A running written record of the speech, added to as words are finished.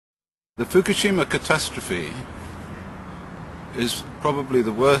The Fukushima catastrophe is probably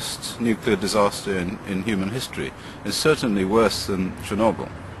the worst nuclear disaster in human history. It's certainly worse than Chernobyl.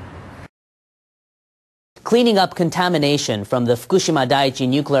 Cleaning up contamination from the Fukushima Daiichi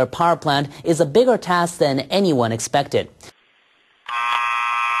nuclear power plant is a bigger task than anyone expected.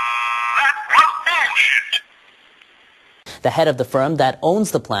 The head of the firm that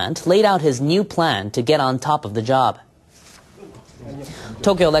owns the plant laid out his new plan to get on top of the job.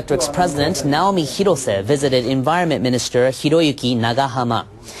 Tokyo Electric's president, Naomi Hirose, visited Environment Minister Hiroyuki Nagahama.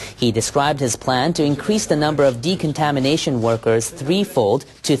 He described his plan to increase the number of decontamination workers threefold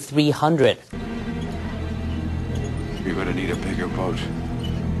to 300. You're going to need a bigger boat.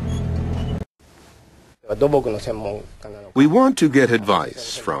 We want to get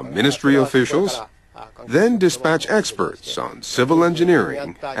advice from ministry officials, then dispatch experts on civil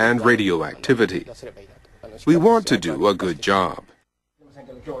engineering and radioactivity. We want to do a good job.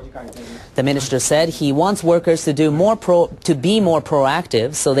 The minister said he wants workers to be more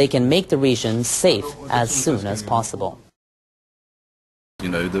proactive so they can make the region safe as soon as possible. You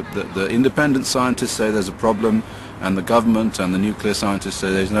know, the independent scientists say there's a problem, and the government and the nuclear scientists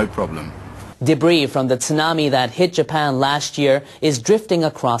say there's no problem. Debris from the tsunami that hit Japan last year is drifting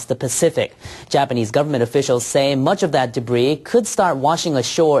across the Pacific. Japanese government officials say much of that debris could start washing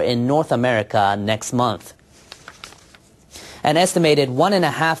ashore in North America next month. An estimated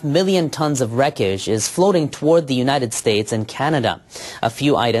 1.5 million tons of wreckage is floating toward the United States and Canada. A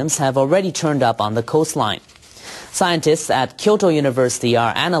few items have already turned up on the coastline. Scientists at Kyoto University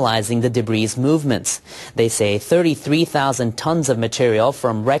are analyzing the debris' movements. They say 33,000 tons of material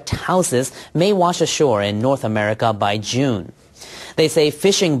from wrecked houses may wash ashore in North America by June. They say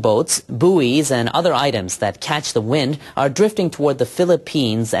fishing boats, buoys, and other items that catch the wind are drifting toward the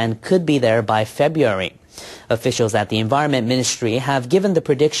Philippines and could be there by February. Officials at the Environment Ministry have given the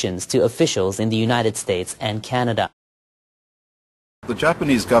predictions to officials in the United States and Canada. The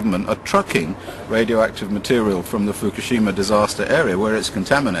Japanese government are trucking radioactive material from the Fukushima disaster area where it's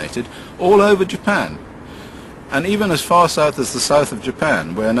contaminated all over Japan. And even as far south as the south of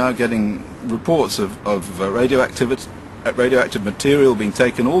Japan, we're now getting reports of radioactive material being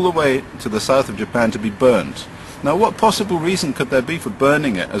taken all the way to the south of Japan to be burned. Now, what possible reason could there be for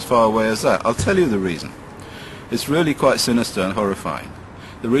burning it as far away as that? I'll tell you the reason. It's really quite sinister and horrifying.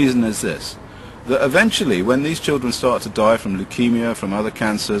 The reason is this, that eventually when these children start to die from leukemia, from other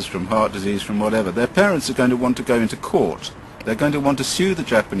cancers, from heart disease, from whatever, their parents are going to want to go into court. They're going to want to sue the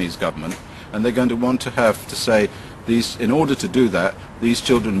Japanese government, and they're going to want to have to say, in order to do that, these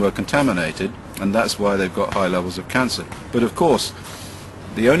children were contaminated, and that's why they've got high levels of cancer. But of course,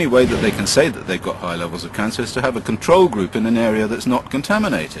 the only way that they can say that they've got high levels of cancer is to have a control group in an area that's not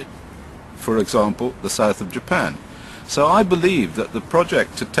contaminated. For example, the south of Japan. So I believe that the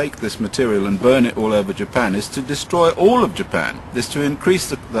project to take this material and burn it all over Japan is to destroy all of Japan, is to increase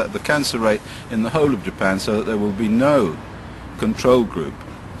the cancer rate in the whole of Japan so that there will be no control group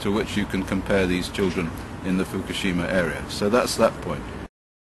to which you can compare these children in the Fukushima area. So that's that point.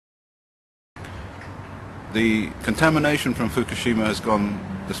 The contamination from Fukushima has gone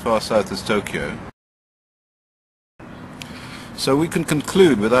as far south as Tokyo. So we can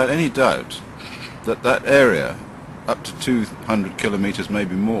conclude without any doubt that that area, up to 200 kilometers,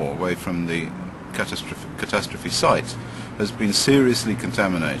 maybe more, away from the catastrophe site, has been seriously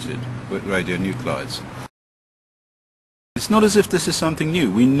contaminated with radionuclides. It's not as if this is something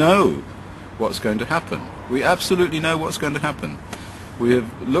new. We know what's going to happen. We absolutely know what's going to happen. We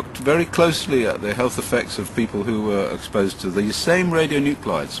have looked very closely at the health effects of people who were exposed to these same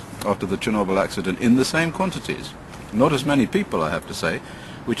radionuclides after the Chernobyl accident in the same quantities. Not as many people, I have to say,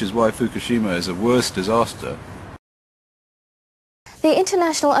 which is why Fukushima is a worse disaster. The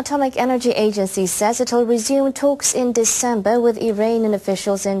International Atomic Energy Agency says it will resume talks in December with Iranian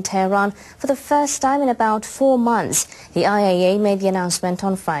officials in Tehran for the first time in about 4 months. The IAEA made the announcement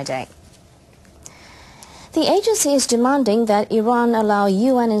on Friday. The agency is demanding that Iran allow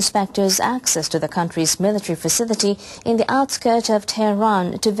UN inspectors access to the country's military facility in the outskirts of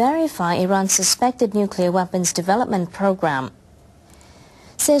Tehran to verify Iran's suspected nuclear weapons development program.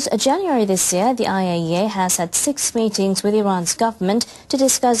 Since January this year, the IAEA has had 6 meetings with Iran's government to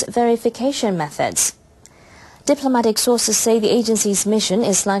discuss verification methods. Diplomatic sources say the agency's mission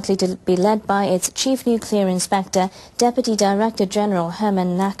is likely to be led by its chief nuclear inspector, Deputy Director General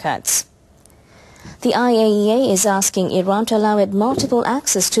Herman Nackatz. The IAEA is asking Iran to allow it multiple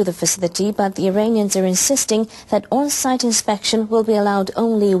access to the facility, but the Iranians are insisting that on-site inspection will be allowed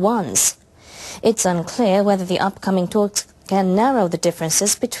only once. It's unclear whether the upcoming talks can narrow the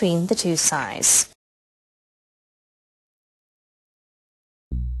differences between the two sides.